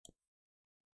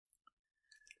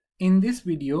In this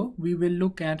video, we will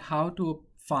look at how to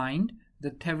find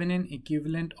the Thevenin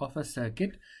equivalent of a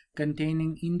circuit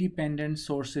containing independent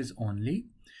sources only.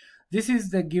 This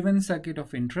is the given circuit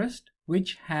of interest,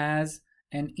 which has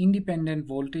an independent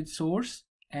voltage source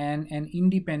and an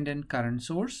independent current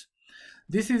source.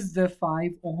 This is the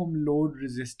 5 ohm load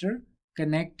resistor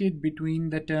connected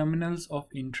between the terminals of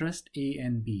interest A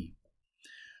and B.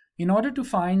 In order to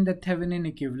find the Thevenin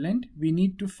equivalent, we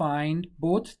need to find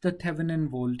both the Thevenin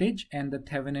voltage and the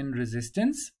Thevenin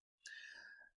resistance.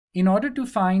 In order to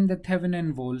find the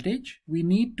Thevenin voltage, we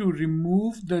need to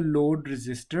remove the load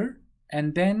resistor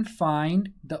and then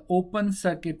find the open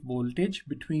circuit voltage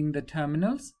between the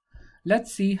terminals.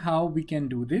 Let's see how we can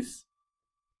do this.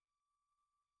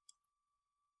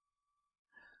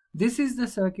 This is the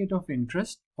circuit of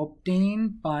interest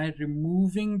obtained by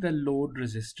removing the load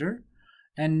resistor.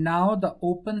 And now the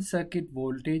open circuit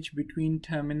voltage between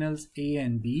terminals A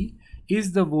and B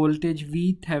is the voltage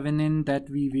V Thevenin that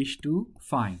we wish to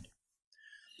find.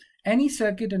 Any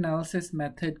circuit analysis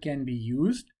method can be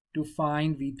used to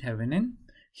find V Thevenin.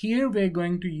 Here we're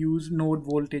going to use node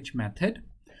voltage method.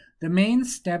 The main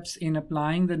steps in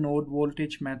applying the node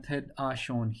voltage method are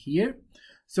shown here.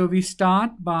 So we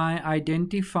start by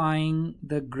identifying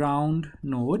the ground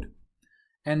node.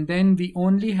 And then we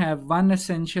only have one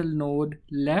essential node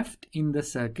left in the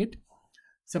circuit.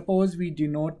 Suppose we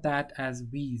denote that as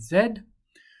VZ.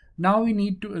 Now we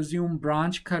need to assume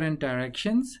branch current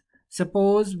directions.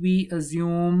 Suppose we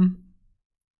assume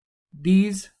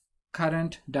these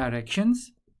current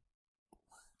directions.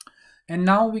 And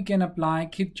now we can apply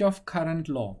Kirchhoff current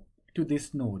law to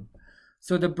this node.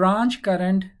 So the branch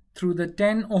current through the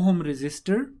 10 ohm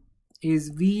resistor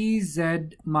is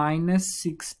VZ minus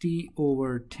 60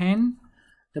 over 10.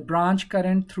 The branch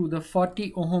current through the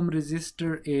 40 ohm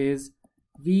resistor is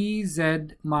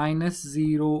VZ minus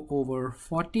 0 over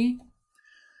 40.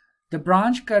 The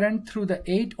branch current through the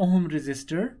 8 ohm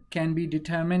resistor can be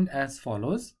determined as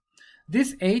follows.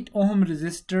 This 8 ohm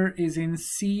resistor is in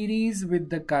series with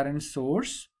the current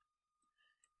source.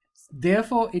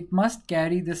 Therefore, it must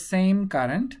carry the same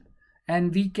current.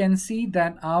 And we can see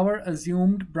that our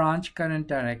assumed branch current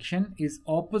direction is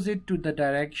opposite to the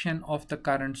direction of the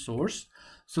current source.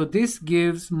 So this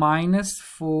gives minus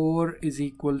 4 is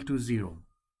equal to 0.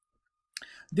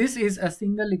 This is a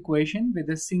single equation with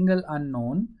a single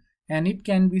unknown, and it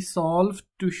can be solved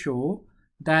to show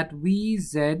that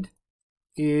VZ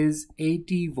is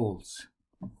 80 volts.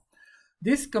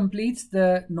 This completes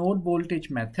the node voltage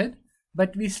method,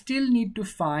 but we still need to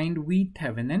find V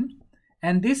Thevenin.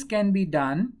 And this can be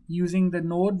done using the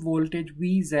node voltage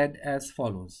VZ as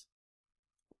follows.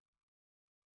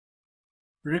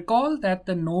 Recall that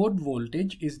the node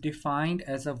voltage is defined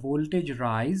as a voltage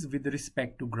rise with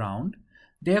respect to ground.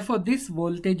 Therefore, this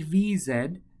voltage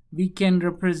VZ we can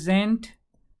represent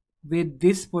with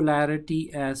this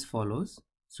polarity as follows.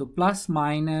 So plus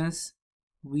minus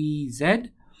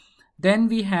VZ. Then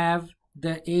we have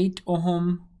the 8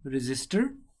 ohm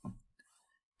resistor.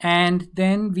 And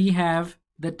then we have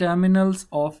the terminals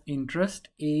of interest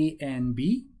A and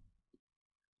B.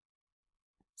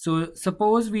 So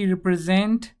suppose we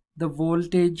represent the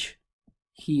voltage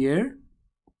here,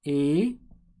 A,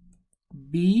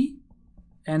 B,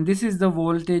 and this is the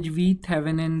voltage V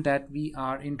Thevenin that we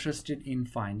are interested in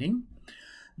finding.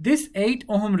 This 8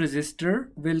 ohm resistor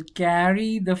will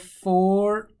carry the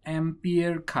 4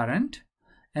 ampere current.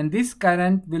 And this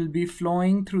current will be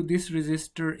flowing through this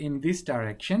resistor in this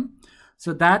direction.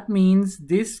 So that means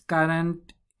this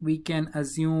current we can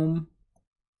assume,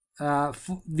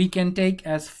 we can take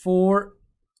as 4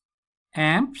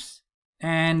 amps.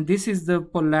 And this is the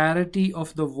polarity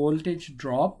of the voltage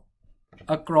drop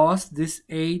across this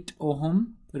 8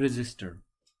 ohm resistor.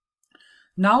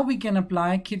 Now we can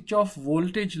apply Kirchhoff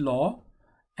voltage law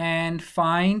and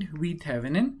find V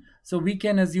Thevenin. So we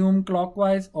can assume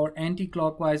clockwise or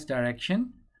anti-clockwise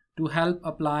direction to help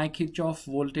apply Kirchhoff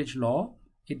voltage law.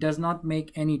 It does not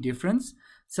make any difference.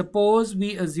 Suppose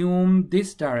we assume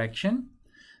this direction.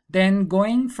 Then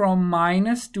going from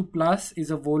minus to plus is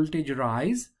a voltage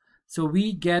rise. So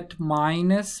we get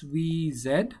minus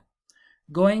VZ.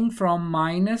 Going from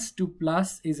minus to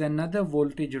plus is another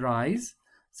voltage rise.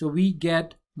 So we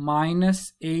get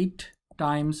minus 8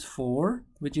 times 4,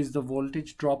 which is the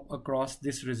voltage drop across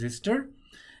this resistor.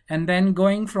 And then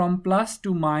going from plus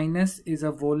to minus is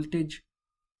a voltage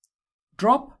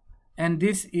drop, and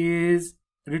this is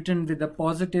written with a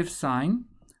positive sign.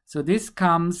 So this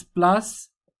comes plus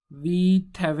V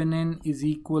Thevenin is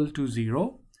equal to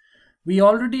 0. We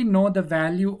already know the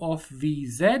value of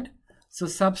VZ, so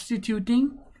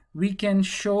substituting we can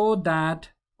show that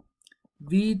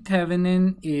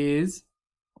Thevenin is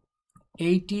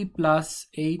 80 plus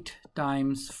 8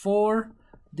 times 4.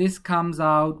 This comes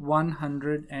out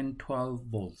 112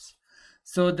 volts.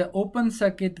 So the open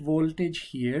circuit voltage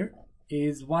here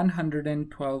is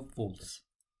 112 volts.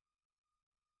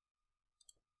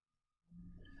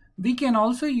 We can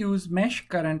also use mesh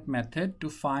current method to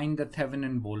find the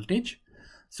Thevenin voltage.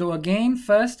 So again,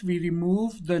 first we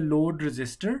remove the load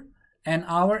resistor, and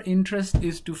our interest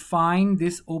is to find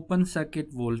this open circuit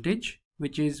voltage,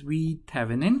 which is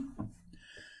Thevenin.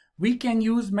 We can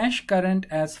use mesh current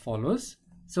as follows.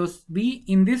 So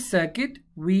in this circuit,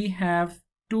 we have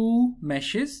two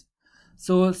meshes.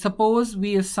 So suppose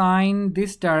we assign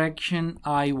this direction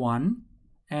I1,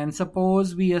 and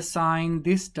suppose we assign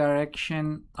this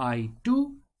direction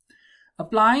I2.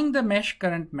 Applying the mesh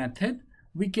current method,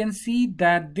 we can see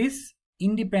that this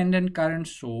independent current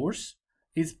source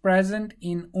is present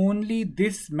in only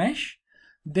this mesh.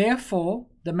 Therefore,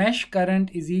 the mesh current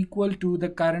is equal to the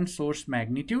current source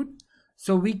magnitude.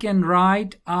 So we can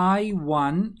write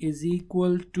I1 is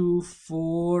equal to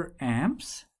 4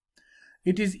 amps.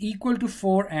 It is equal to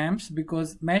 4 amps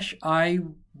because mesh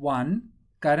I1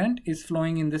 current is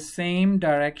flowing in the same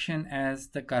direction as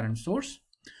the current source.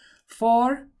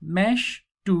 For mesh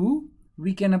 2,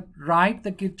 we can apply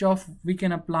the Kirchhoff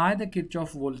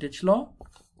voltage law.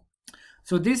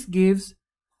 So this gives,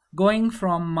 going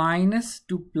from minus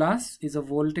to plus is a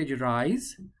voltage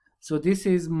rise. So this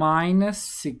is minus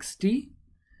 60,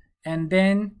 and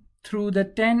then through the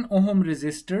 10 ohm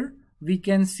resistor, we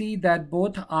can see that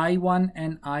both I1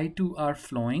 and I2 are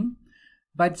flowing.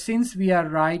 But since we are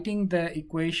writing the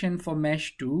equation for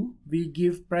mesh 2, we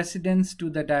give precedence to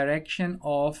the direction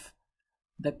of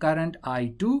the current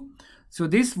I2. So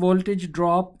this voltage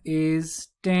drop is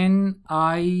 10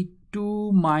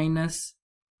 I2 minus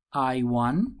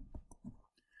I1.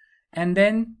 And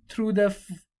then through the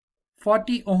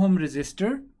 40 ohm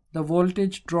resistor, the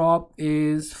voltage drop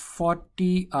is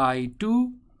 40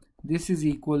 I2. This is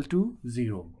equal to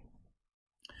 0.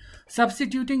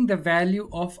 Substituting the value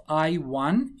of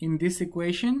I1 in this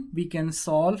equation, we can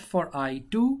solve for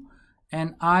I2,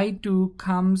 and I2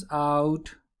 comes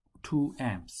out 2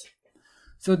 amps.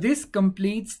 So this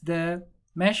completes the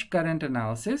mesh current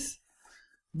analysis.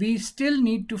 We still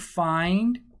need to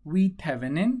find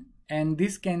Thevenin, and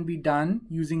this can be done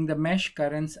using the mesh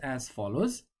currents as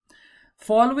follows.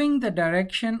 Following the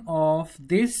direction of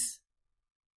this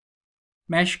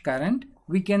mesh current,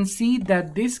 we can see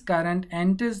that this current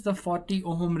enters the 40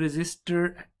 ohm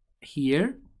resistor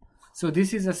here. So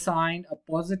this is assigned a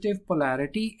positive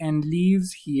polarity and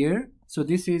leaves here. So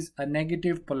this is a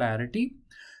negative polarity.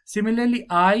 Similarly,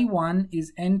 I1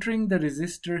 is entering the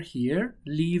resistor here,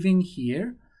 leaving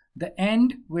here. The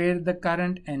end where the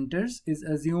current enters is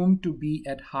assumed to be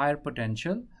at higher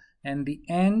potential, and the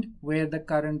end where the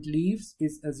current leaves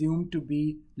is assumed to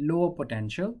be lower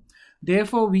potential.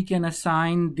 Therefore, we can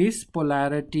assign this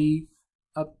polarity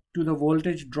up to the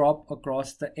voltage drop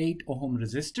across the 8 ohm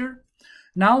resistor.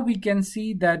 Now we can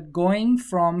see that going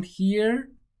from here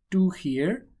to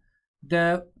here,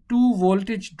 the two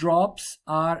voltage drops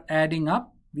are adding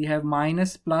up. We have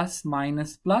minus, plus,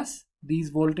 minus, plus.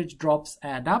 These voltage drops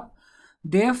add up.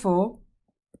 Therefore,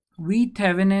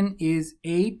 Thevenin is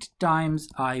 8 times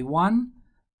I1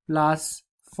 plus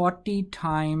 40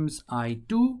 times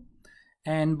I2.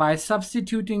 And by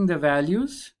substituting the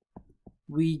values,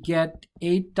 we get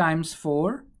 8 times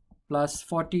 4 plus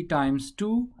 40 times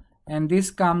 2. And this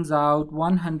comes out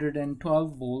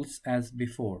 112 volts as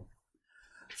before.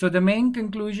 So the main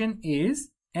conclusion is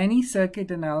any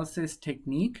circuit analysis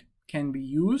technique can be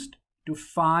used to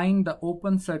find the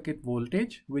open circuit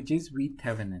voltage, which is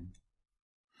Thevenin.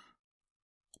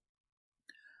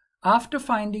 After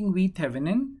finding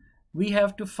Thevenin, we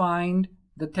have to find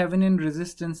the Thevenin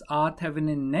resistance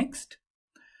Thevenin next.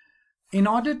 In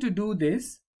order to do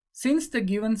this, since the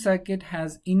given circuit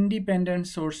has independent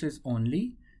sources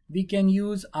only, we can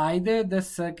use either the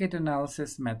circuit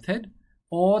analysis method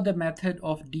or the method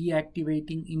of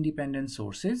deactivating independent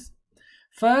sources.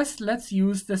 First, let's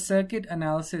use the circuit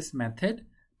analysis method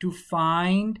to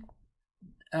find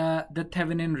the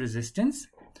Thevenin resistance.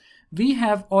 We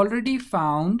have already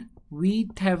found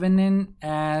Thevenin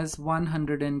as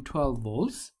 112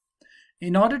 volts.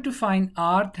 In order to find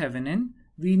Thevenin,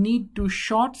 we need to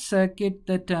short circuit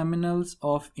the terminals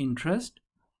of interest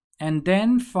and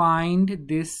then find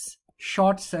this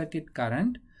short circuit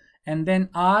current, and then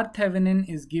Thevenin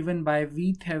is given by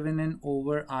Thevenin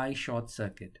over I short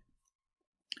circuit.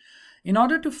 In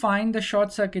order to find the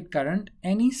short circuit current,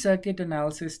 any circuit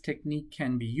analysis technique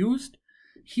can be used.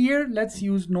 Here, let's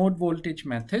use node voltage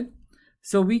method.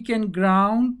 So we can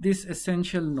ground this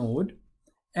essential node,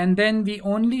 and then we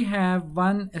only have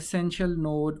one essential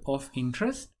node of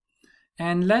interest.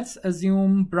 And let's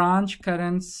assume branch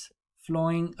currents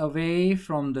flowing away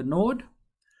from the node.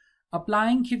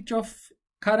 Applying Kirchhoff's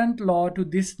current law to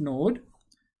this node,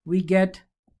 we get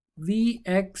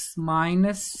Vx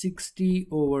minus 60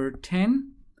 over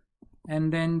 10,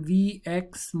 and then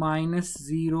Vx minus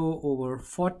 0 over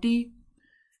 40,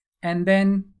 and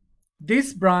then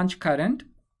this branch current,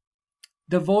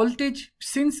 the voltage,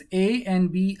 since A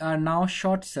and B are now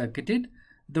short circuited,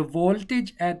 the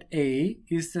voltage at A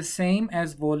is the same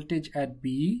as voltage at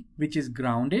B, which is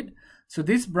grounded. So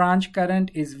this branch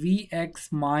current is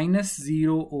Vx minus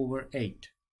 0 over 8.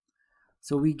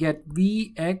 So we get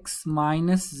Vx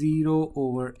minus 0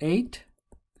 over 8.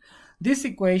 This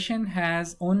equation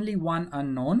has only one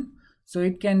unknown, so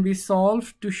it can be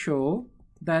solved to show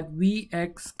that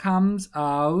Vx comes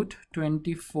out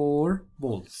 24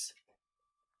 volts.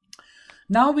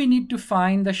 Now we need to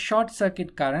find the short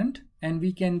circuit current, and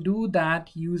we can do that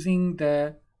using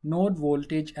the node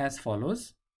voltage as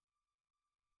follows.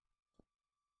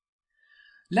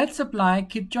 Let's apply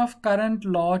Kirchhoff's current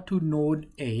law to node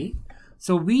A.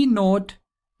 So we note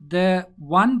the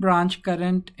one branch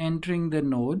current entering the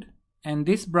node, and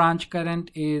this branch current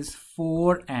is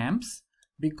 4 amps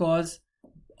because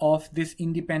of this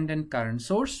independent current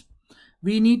source.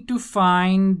 We need to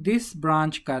find this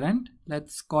branch current,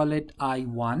 let's call it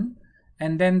I1,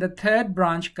 and then the third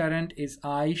branch current is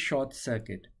I short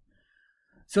circuit.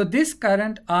 So this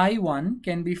current I1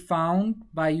 can be found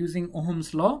by using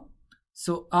Ohm's law.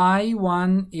 So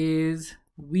I1 is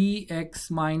Vx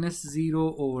minus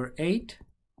 0 over 8.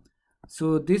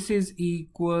 So this is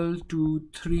equal to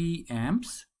 3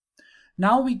 amps.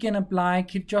 Now we can apply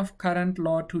Kirchhoff's current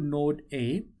law to node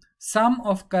A. Sum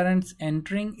of currents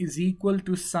entering is equal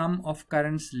to sum of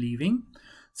currents leaving.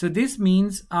 So this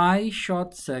means I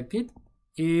short circuit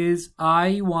is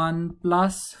I1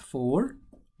 plus 4,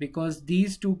 because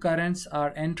these two currents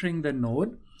are entering the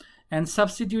node, and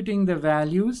substituting the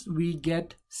values we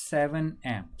get 7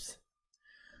 amps.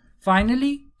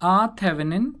 Finally, R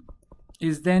Thevenin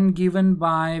is then given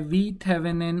by V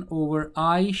Thevenin over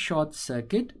I short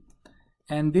circuit,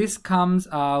 and this comes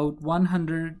out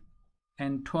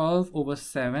 112 over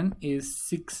 7 is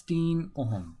 16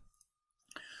 ohm.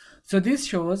 So this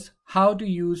shows how to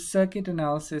use circuit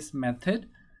analysis method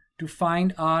to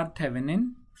find R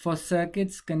Thevenin for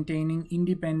circuits containing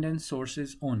independent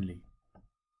sources only.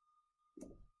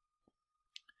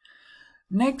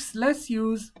 Next, let's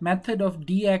use method of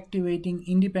deactivating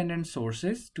independent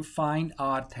sources to find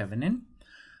R Thevenin.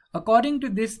 According to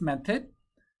this method,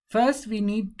 first we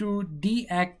need to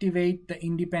deactivate the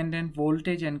independent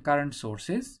voltage and current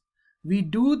sources. We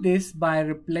do this by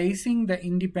replacing the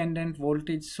independent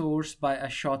voltage source by a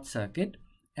short circuit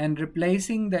and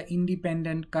replacing the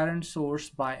independent current source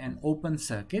by an open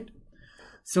circuit.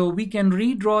 So we can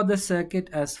redraw the circuit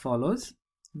as follows.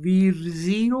 We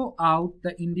zero out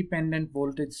the independent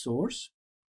voltage source.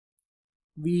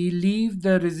 We leave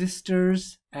the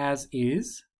resistors as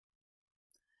is.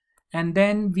 And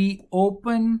then we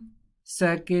open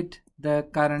circuit the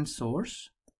current source.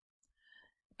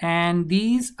 And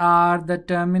these are the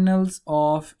terminals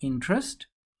of interest.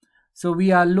 So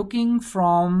we are looking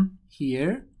from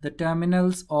here, the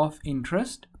terminals of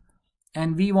interest,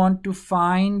 and we want to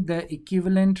find the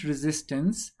equivalent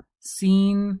resistance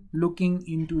seen looking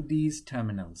into these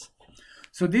terminals.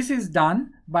 So this is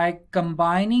done by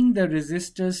combining the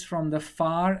resistors from the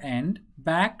far end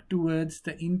back towards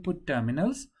the input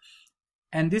terminals,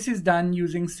 and this is done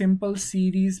using simple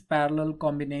series parallel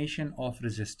combination of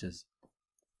resistors.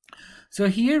 So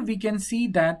here we can see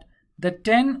that the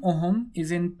 10 ohm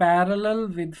is in parallel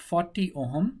with 40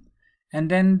 ohm, and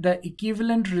then the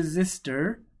equivalent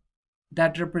resistor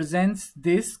that represents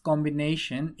this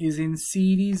combination is in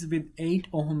series with 8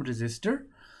 ohm resistor.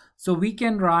 So we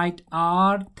can write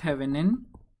R Thevenin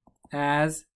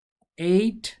as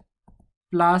 8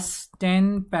 plus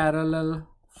 10 parallel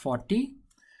 40,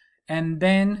 and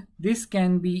then this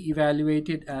can be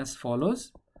evaluated as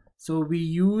follows. So we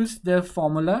use the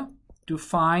formula to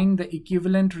find the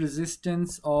equivalent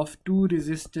resistance of two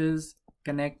resistors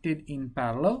connected in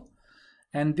parallel,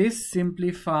 and this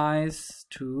simplifies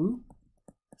to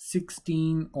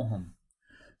 16 ohm.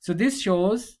 So this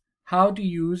shows how to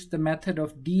use the method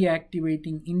of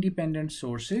deactivating independent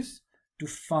sources to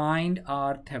find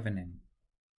R Thevenin.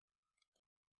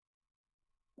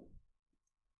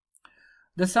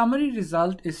 The summary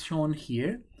result is shown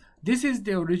here. This is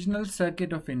the original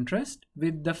circuit of interest,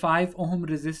 with the 5 ohm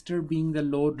resistor being the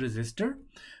load resistor.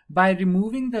 By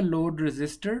removing the load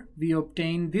resistor, we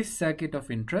obtain this circuit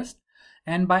of interest,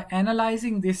 and by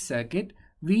analyzing this circuit,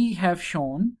 we have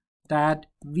shown that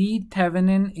V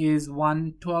Thevenin is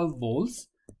 112 volts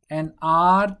and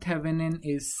R Thevenin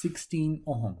is 16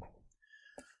 ohm.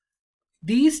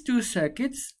 These two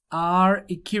circuits are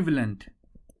equivalent.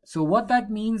 So what that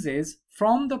means is,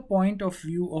 from the point of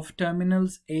view of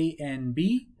terminals A and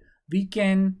B,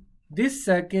 this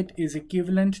circuit is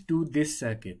equivalent to this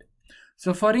circuit.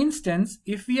 So for instance,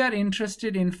 if we are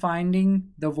interested in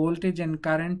finding the voltage and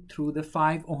current through the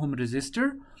 5 ohm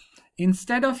resistor,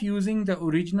 instead of using the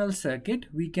original circuit,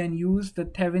 we can use the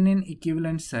Thevenin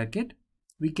equivalent circuit.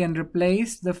 We can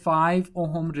replace the 5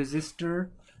 ohm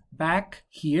resistor back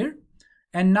here.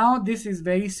 And now this is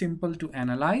very simple to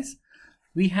analyze.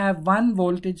 We have one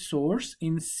voltage source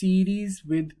in series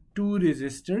with 2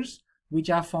 resistors, which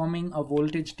are forming a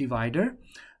voltage divider.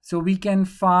 So we can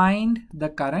find the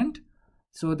current.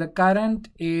 So the current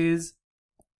is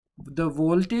the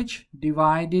voltage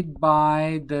divided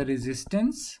by the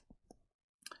resistance,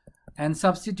 and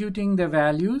substituting the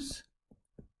values,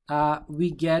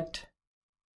 we get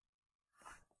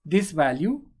this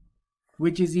value,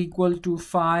 which is equal to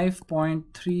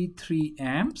 5.33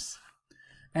 amps.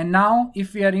 And now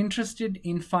if we are interested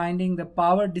in finding the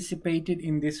power dissipated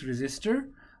in this resistor,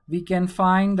 we can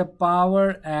find the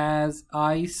power as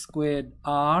I squared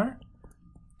R,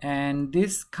 and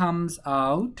this comes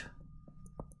out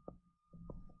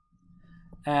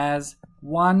as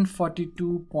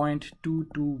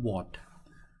 142.22 watt.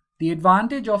 The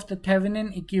advantage of the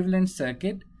Thevenin equivalent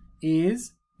circuit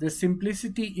is the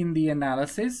simplicity in the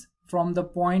analysis from the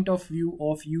point of view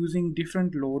of using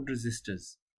different load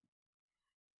resistors.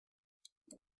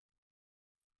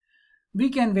 We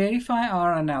can verify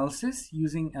our analysis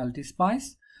using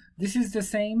LTSPICE. This is the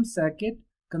same circuit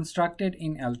constructed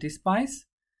in LTSPICE,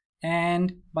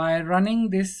 and by running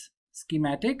this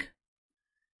schematic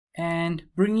and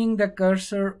bringing the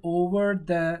cursor over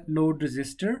the load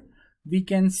resistor, we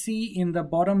can see in the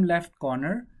bottom left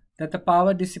corner that the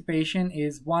power dissipation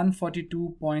is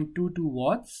 142.22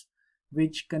 watts,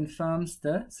 which confirms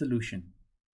the solution.